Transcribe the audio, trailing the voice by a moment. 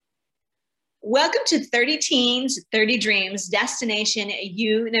Welcome to 30 Teens, 30 Dreams, Destination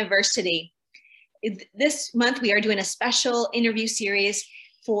University. This month, we are doing a special interview series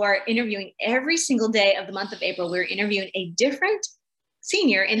for interviewing every single day of the month of April. We're interviewing a different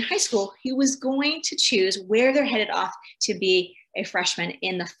senior in high school who was going to choose where they're headed off to be a freshman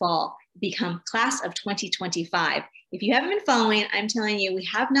in the fall, become class of 2025. If you haven't been following, I'm telling you, we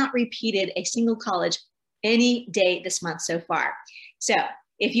have not repeated a single college any day this month so far. So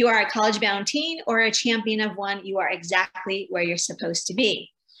if you are a college-bound teen or a champion of one, you are exactly where you're supposed to be.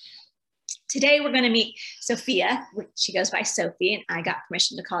 Today, we're going to meet Sophia. She goes by Sophie, and I got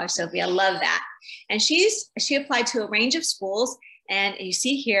permission to call her Sophie. I love that. And she applied to a range of schools, and you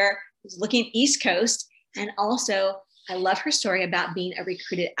see here, she's looking East Coast. And also, I love her story about being a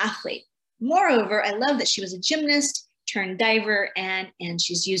recruited athlete. Moreover, I love that she was a gymnast turned diver, and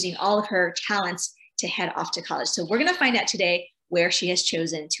she's using all of her talents to head off to college. So we're going to find out today where she has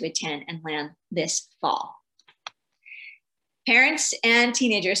chosen to attend and land this fall. Parents and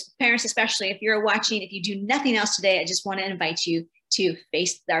teenagers, parents especially, if you're watching, if you do nothing else today, I just want to invite you to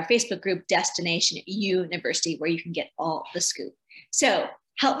our Facebook group, Destination University, where you can get all the scoop. So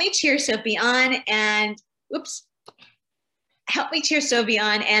help me cheer Sophie on, and help me cheer Sophie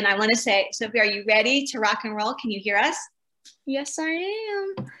on. And I want to say, Sophie, are you ready to rock and roll? Can you hear us? Yes, I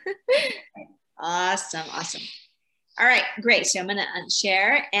am. Awesome, awesome. All right, great. So I'm going to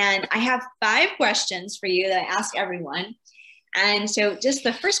unshare, and I have 5 questions for you that I ask everyone. And so just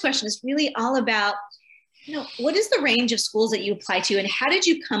the first question is really all about, what is the range of schools that you apply to, and how did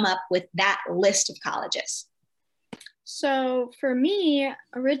you come up with that list of colleges? So for me,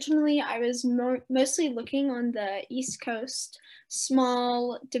 originally I was mostly looking on the East Coast,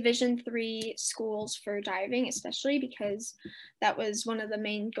 small Division III schools for diving, especially because that was one of the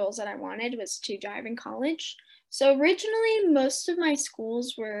main goals that I wanted, was to dive in college. So originally, most of my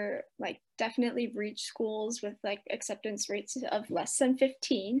schools were definitely reach schools with acceptance rates of less than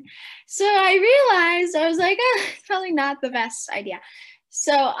 15. So I realized, I was like, it's probably not the best idea.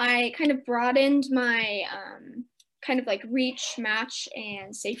 So I kind of broadened my reach, match,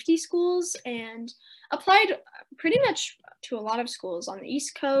 and safety schools, and applied pretty much to a lot of schools on the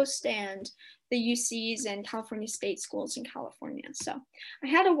East Coast and the UCs and California State schools in California. So I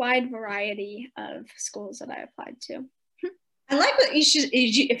had a wide variety of schools that I applied to. I like what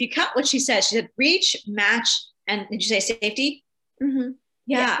if you cut what she said reach, match, and did you say safety? Mm-hmm.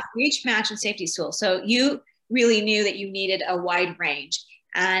 Yeah, reach, match, and safety schools. So you really knew that you needed a wide range,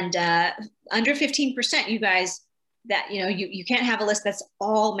 and under 15%, you guys, that you can't have a list that's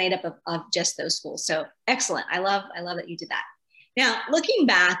all made up of just those schools. So excellent. I love that you did that. Now, looking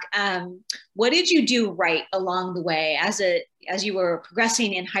back, what did you do right along the way as you were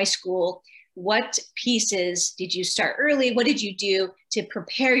progressing in high school? What pieces did you start early? What did you do to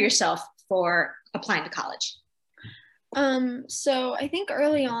prepare yourself for applying to college? So I think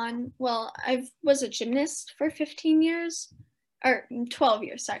early on, I was a gymnast for 15 years. Or 12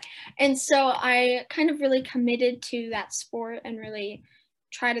 years, sorry. And so I kind of really committed to that sport and really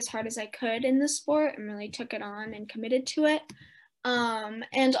tried as hard as I could in the sport and really took it on and committed to it.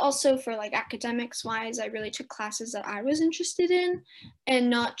 And also for academics wise, I really took classes that I was interested in and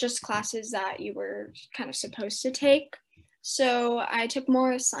not just classes that you were kind of supposed to take. So I took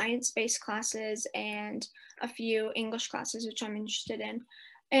more science-based classes and a few English classes, which I'm interested in.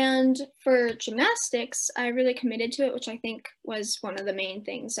 And for gymnastics, I really committed to it, which I think was one of the main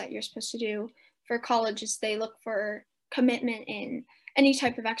things that you're supposed to do for college, is they look for commitment in any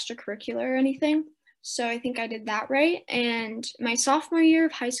type of extracurricular or anything. So I think I did that right. And my sophomore year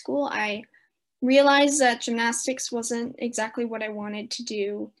of high school, I realized that gymnastics wasn't exactly what I wanted to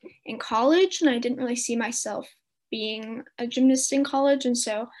do in college, and I didn't really see myself being a gymnast in college. And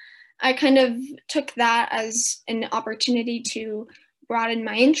so I kind of took that as an opportunity to broaden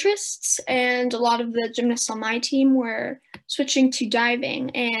my interests, and a lot of the gymnasts on my team were switching to diving,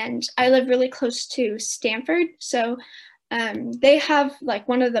 and I live really close to Stanford, so they have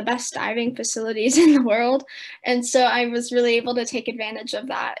one of the best diving facilities in the world, and so I was really able to take advantage of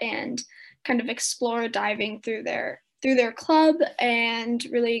that and kind of explore diving through their club and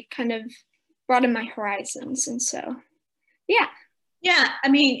really kind of broaden my horizons. And so Yeah, I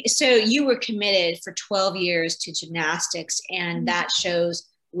mean, so you were committed for 12 years to gymnastics, and that shows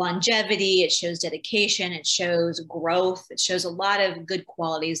longevity, it shows dedication, it shows growth, it shows a lot of good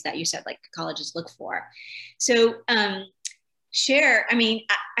qualities that you said colleges look for. So share, I mean,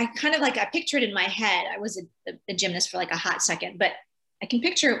 I kind of I picture it in my head. I was a gymnast for a hot second, but I can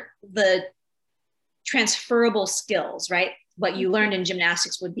picture the transferable skills, right? What you learned in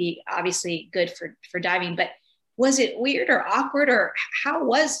gymnastics would be obviously good for diving, but was it weird or awkward, or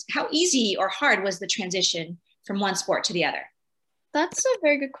how easy or hard was the transition from one sport to the other? That's a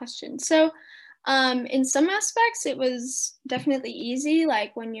very good question. So, in some aspects, it was definitely easy,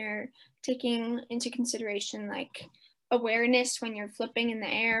 like when you're taking into consideration like awareness when you're flipping in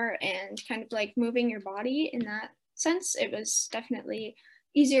the air and kind of like moving your body in that sense. It was definitely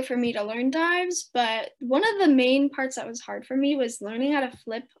easier for me to learn dives, but one of the main parts that was hard for me was learning how to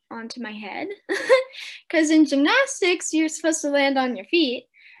flip onto my head. Because in gymnastics, you're supposed to land on your feet.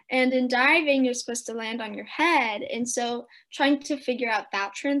 And in diving, you're supposed to land on your head. And so trying to figure out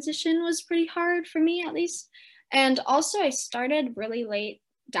that transition was pretty hard for me, at least. And also, I started really late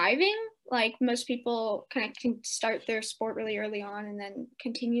diving. Like most people kind of can start their sport really early on and then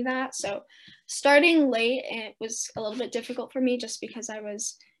continue that. So starting late, it was a little bit difficult for me just because I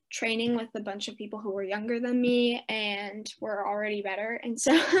was training with a bunch of people who were younger than me and were already better. And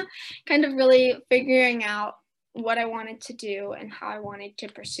so kind of really figuring out what I wanted to do and how I wanted to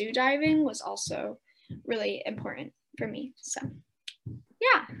pursue diving was also really important for me. So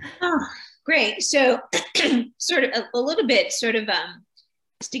yeah. Oh, great. So sort of a little bit sort of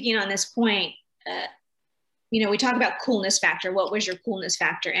sticking on this point, we talk about coolness factor. What was your coolness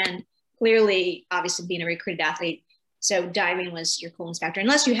factor? And clearly, obviously, being a recruited athlete, so diving was your coolness factor,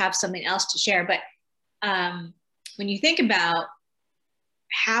 unless you have something else to share. But when you think about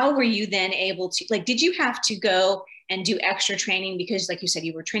how were you then able to, like, did you have to go and do extra training? Because like you said,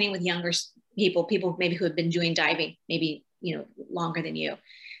 you were training with younger people maybe who had been doing diving, maybe, longer than you.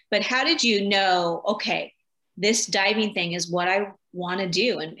 But how did you know, okay, this diving thing is what I want to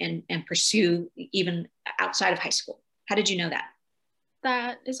do and pursue even outside of high school? How did you know that?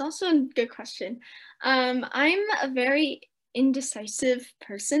 That is also a good question. I'm a very indecisive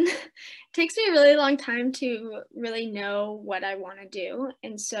person. It takes me a really long time to really know what I want to do.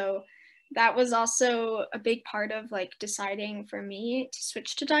 And so that was also a big part of like deciding for me to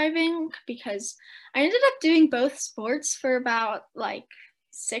switch to diving, because I ended up doing both sports for about like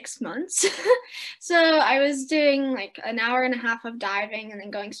 6 months. So I was doing like an hour and a half of diving and then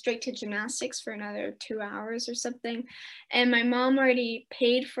going straight to gymnastics for another 2 hours or something. And my mom already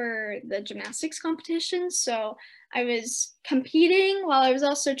paid for the gymnastics competition. So I was competing while I was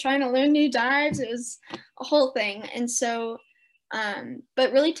also trying to learn new dives. It was a whole thing. And so,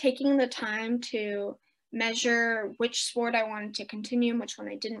 but really taking the time to measure which sport I wanted to continue and which one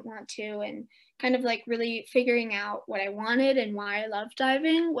I didn't want to, and kind of like really figuring out what I wanted and why I loved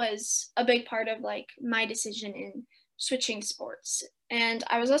diving was a big part of like my decision in switching sports. And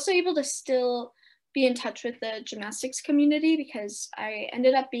I was also able to still be in touch with the gymnastics community because I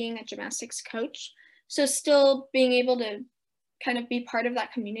ended up being a gymnastics coach. So still being able to kind of be part of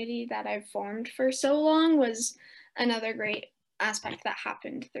that community that I've formed for so long was another great aspect that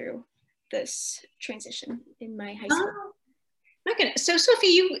happened through this transition in my high school. Okay. So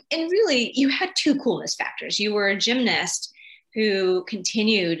Sophie, you had two coolness factors. You were a gymnast who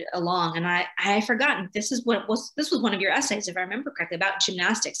continued along, and I forgotten this was one of your essays, if I remember correctly, about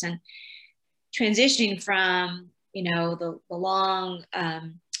gymnastics and transitioning from the long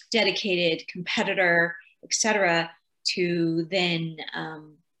dedicated competitor, etc., to then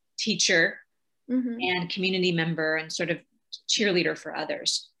teacher and community member and sort of cheerleader for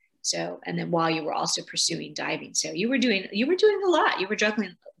others. So, and then while you were also pursuing diving, so you were doing a lot. You were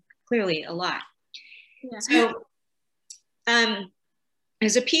juggling clearly a lot. Yeah. So,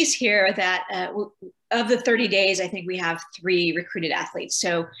 there's a piece here that of the 30 days, I think we have 3 recruited athletes.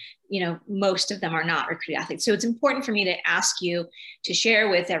 So, most of them are not recruited athletes. So it's important for me to ask you to share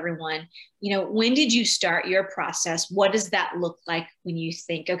with everyone, when did you start your process? What does that look like when you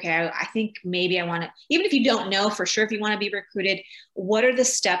think, okay, I think maybe I want to, even if you don't know for sure if you want to be recruited, what are the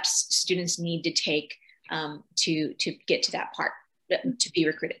steps students need to take to get to that part, to be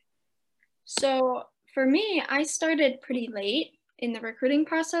recruited? So for me, I started pretty late in the recruiting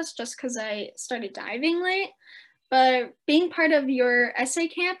process just because I started diving late. But being part of your essay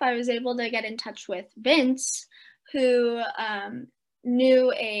camp, I was able to get in touch with Vince, who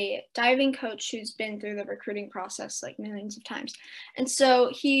knew a diving coach who's been through the recruiting process like millions of times. And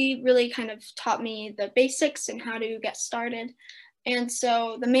so he really kind of taught me the basics and how to get started. And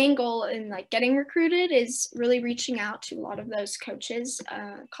so the main goal in like getting recruited is really reaching out to a lot of those coaches,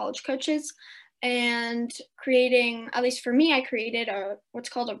 college coaches, and creating, at least for me, I created what's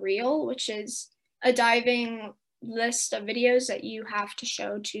called a reel, which is a diving list of videos that you have to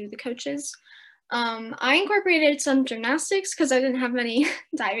show to the coaches. I incorporated some gymnastics because I didn't have many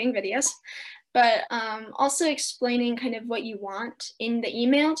diving videos, but also explaining kind of what you want in the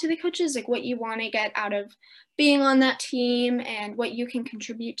email to the coaches, like what you want to get out of being on that team and what you can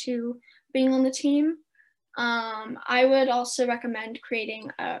contribute to being on the team. I would also recommend creating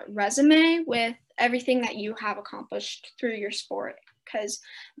a resume with everything that you have accomplished through your sport, because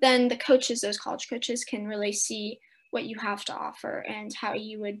then the coaches, those college coaches, can really see what you have to offer and how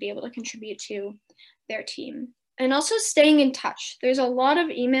you would be able to contribute to their team. And also staying in touch. There's a lot of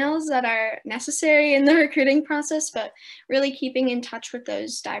emails that are necessary in the recruiting process, but really keeping in touch with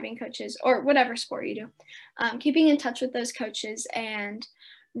those diving coaches or whatever sport you do, keeping in touch with those coaches and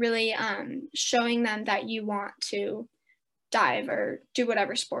really showing them that you want to dive or do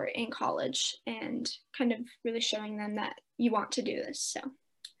whatever sport in college, and kind of really showing them that you want to do this. So,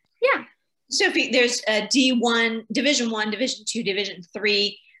 yeah. Sophie, there's a D1, Division 1, Division 2, Division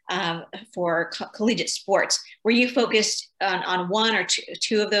 3 for collegiate sports. Were you focused on one or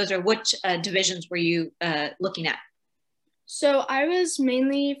two of those, or which divisions were you looking at? So I was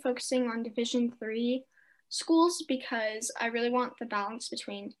mainly focusing on Division 3 schools because I really want the balance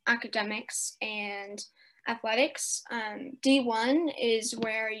between academics and athletics. D1 is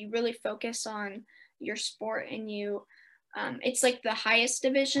where you really focus on your sport, and it's like the highest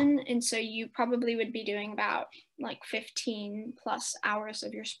division, and so you probably would be doing about like 15 plus hours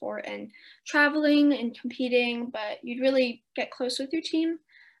of your sport and traveling and competing, but you'd really get close with your team.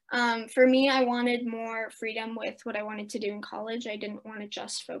 For me, I wanted more freedom with what I wanted to do in college. I didn't want to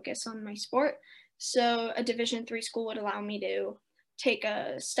just focus on my sport. So a Division 3 school would allow me to take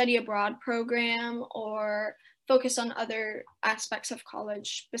a study abroad program or focus on other aspects of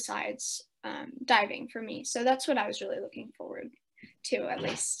college besides diving for me. So that's what I was really looking forward to, at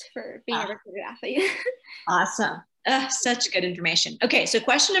least for being a recruited athlete. Awesome. Such good information. Okay, so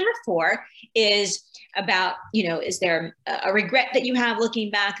question number 4 is about, is there a regret that you have looking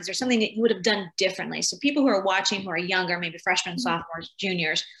back? Is there something that you would have done differently? So people who are watching, who are younger, maybe freshmen, sophomores,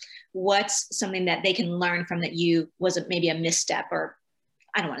 juniors, what's something that they can learn from that was maybe a misstep, or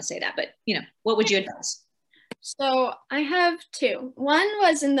I don't want to say that, but what would you advise? So I have 2. One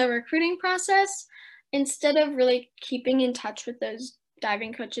was in the recruiting process. Instead of really keeping in touch with those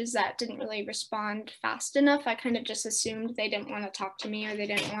diving coaches that didn't really respond fast enough, I kind of just assumed they didn't want to talk to me or they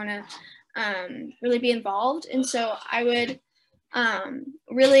didn't want to really be involved. And so I would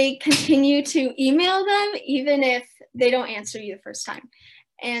really continue to email them even if they don't answer you the first time.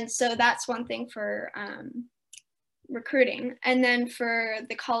 And so that's one thing for recruiting. And then for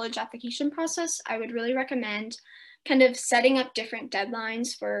the college application process, I would really recommend kind of setting up different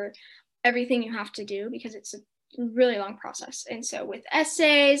deadlines for everything you have to do, because it's a really long process. And so with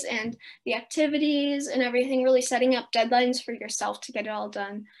essays and the activities and everything, really setting up deadlines for yourself to get it all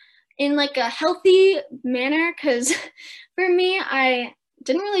done in like a healthy manner. Because for me, I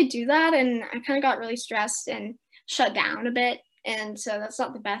didn't really do that, and I kind of got really stressed and shut down a bit. And so that's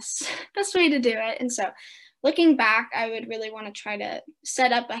not the best way to do it. And so looking back, I would really want to try to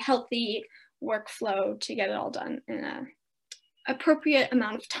set up a healthy workflow to get it all done in a appropriate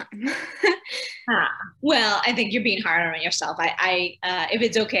amount of time. Well, I think you're being hard on yourself. I if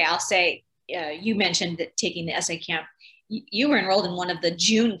it's okay, I'll say you mentioned that taking the essay camp. You were enrolled in one of the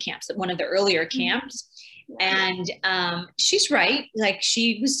June camps, one of the earlier camps. And she's right. Like,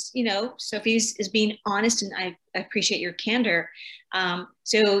 she was, Sophie's is being honest, and I appreciate your candor.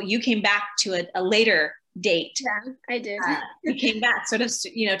 So you came back to a later date. Yeah, I did. You came back to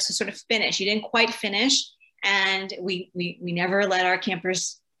sort of finish. You didn't quite finish, and we never let our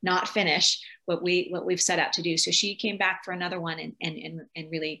campers not finish what we've set out to do. So she came back for another one and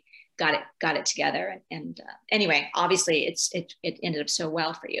really got it together. And anyway, obviously it ended up so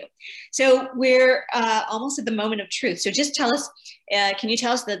well for you. So we're almost at the moment of truth. So just tell us, can you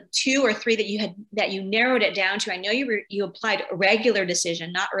tell us the 2 or 3 that you narrowed it down to? I know you applied a regular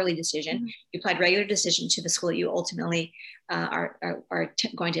decision, not early decision. Mm-hmm. You applied regular decision to the school that you ultimately are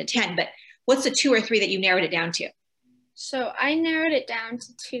going to attend. But what's the 2 or 3 that you narrowed it down to? So I narrowed it down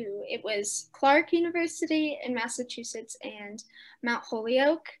to 2. It was Clark University in Massachusetts and Mount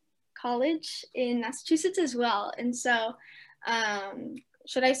Holyoke College in Massachusetts as well. And so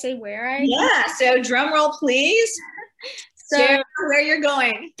should I say where I? Yeah, so drum roll, please. So share where you're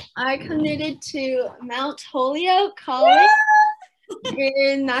going. I committed to Mount Holyoke College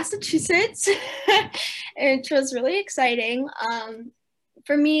in Massachusetts, which was really exciting.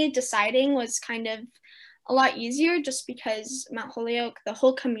 For me, deciding was kind of a lot easier just because Mount Holyoke, the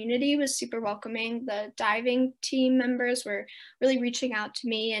whole community was super welcoming. The diving team members were really reaching out to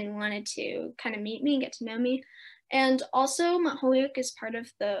me and wanted to kind of meet me and get to know me. And also Mount Holyoke is part of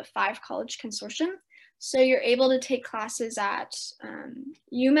the 5 college consortium. So you're able to take classes at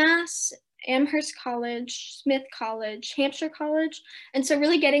UMass, Amherst College, Smith College, Hampshire College. And so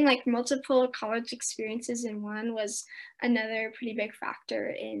really getting like multiple college experiences in one was another pretty big factor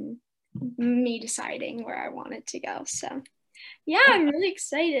in me deciding where I wanted to go. So yeah, I'm really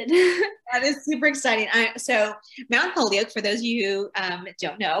excited. That is super exciting. So Mount Holyoke, for those of you who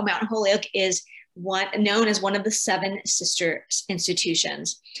don't know, Mount Holyoke is known as one of the 7 sister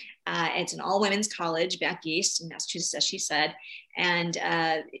institutions. It's an all-women's college back east in Massachusetts, as she said. And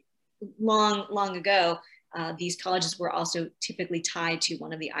long ago, these colleges were also typically tied to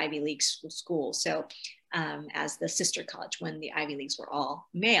one of the Ivy League schools. So as the sister college when the Ivy Leagues were all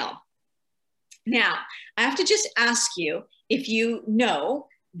male. Now, I have to just ask you if you know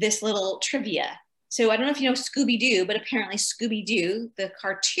this little trivia. So I don't know if you know Scooby-Doo, but apparently Scooby-Doo, the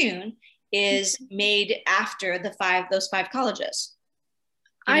cartoon, is made after those 5 colleges.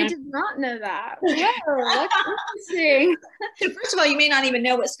 I did not know that. Whoa, that's interesting. So first of all, you may not even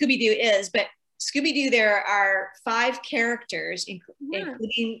know what Scooby-Doo is, but Scooby-Doo, there are 5 characters,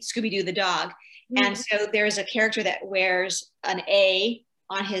 including Scooby-Doo the dog. And so there's a character that wears an A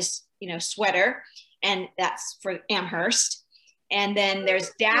on his, sweater, and that's for Amherst. And then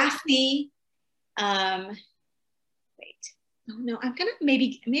there's Daphne. Wait, oh no, I'm gonna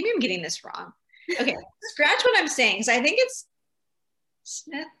maybe I'm getting this wrong. Okay, scratch what I'm saying, because I think it's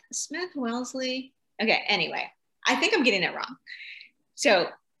Smith Wellesley. Okay, anyway, I think I'm getting it wrong. So,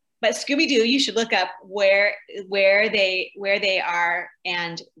 but Scooby-Doo, you should look up where they are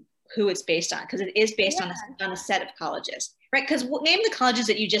and who it's based on, because it is based on a set of colleges, right? Because name the colleges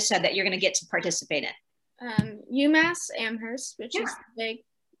that you just said that you're going to get to participate in. UMass Amherst, which is the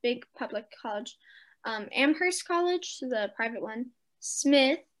big public college. Amherst College, the private one.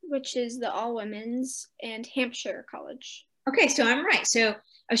 Smith, which is the all women's, and Hampshire College. Okay, so I'm right. So I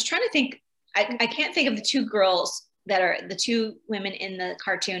was trying to think. I can't think of the 2 girls that are the 2 women in the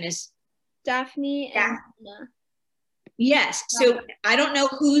cartoon. Is Daphne and Anna. Yes. So I don't know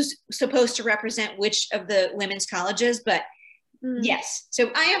who's supposed to represent which of the women's colleges, but yes. So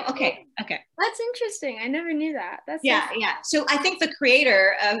I am okay. That's interesting. I never knew that. That's yeah. So I think the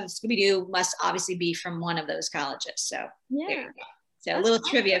creator of Scooby-Doo must obviously be from one of those colleges. So yeah. So a little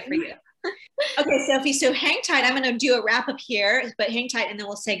trivia for you. Okay, Sophie. So hang tight. I'm going to do a wrap up here, but hang tight, and then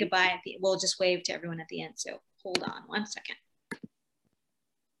we'll say goodbye. We'll just wave to everyone at the end. So hold on 1 second.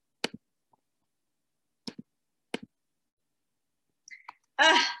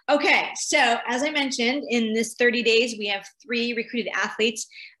 Okay, so as I mentioned, in this 30 days, we have 3 recruited athletes.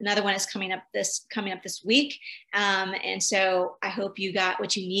 Another one is coming up this week, and so I hope you got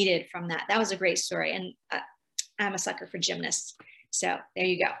what you needed from that. That was a great story, and I'm a sucker for gymnasts. So there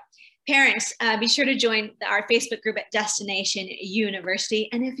you go. Parents, be sure to join our Facebook group at Destination University.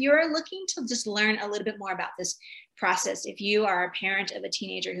 And if you're looking to just learn a little bit more about this process, if you are a parent of a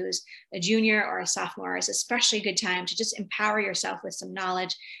teenager who's a junior or a sophomore, it's especially a good time to just empower yourself with some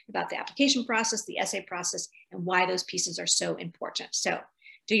knowledge about the application process, the essay process, and why those pieces are so important. So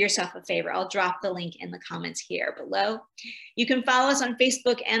do yourself a favor. I'll drop the link in the comments here below. You can follow us on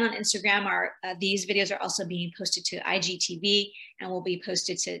Facebook and on Instagram. These videos are also being posted to IGTV and will be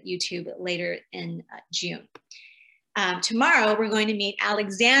posted to YouTube later in June. Tomorrow, we're going to meet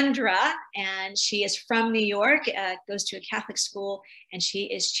Alexandra, and she is from New York, goes to a Catholic school, and she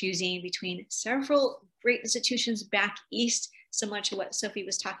is choosing between several great institutions back east, similar to what Sophie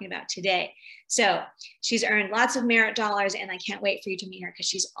was talking about today. So she's earned lots of merit dollars, and I can't wait for you to meet her, because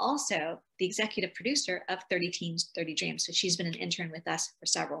she's also the executive producer of 30 Teens, 30 Dreams. So she's been an intern with us for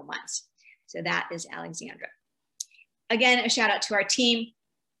several months. So that is Alexandra. Again, a shout out to our team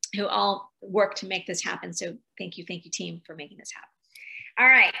who all work to make this happen. So thank you team, for making this happen. All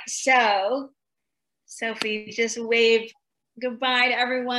right, so Sophie, just wave goodbye to everyone.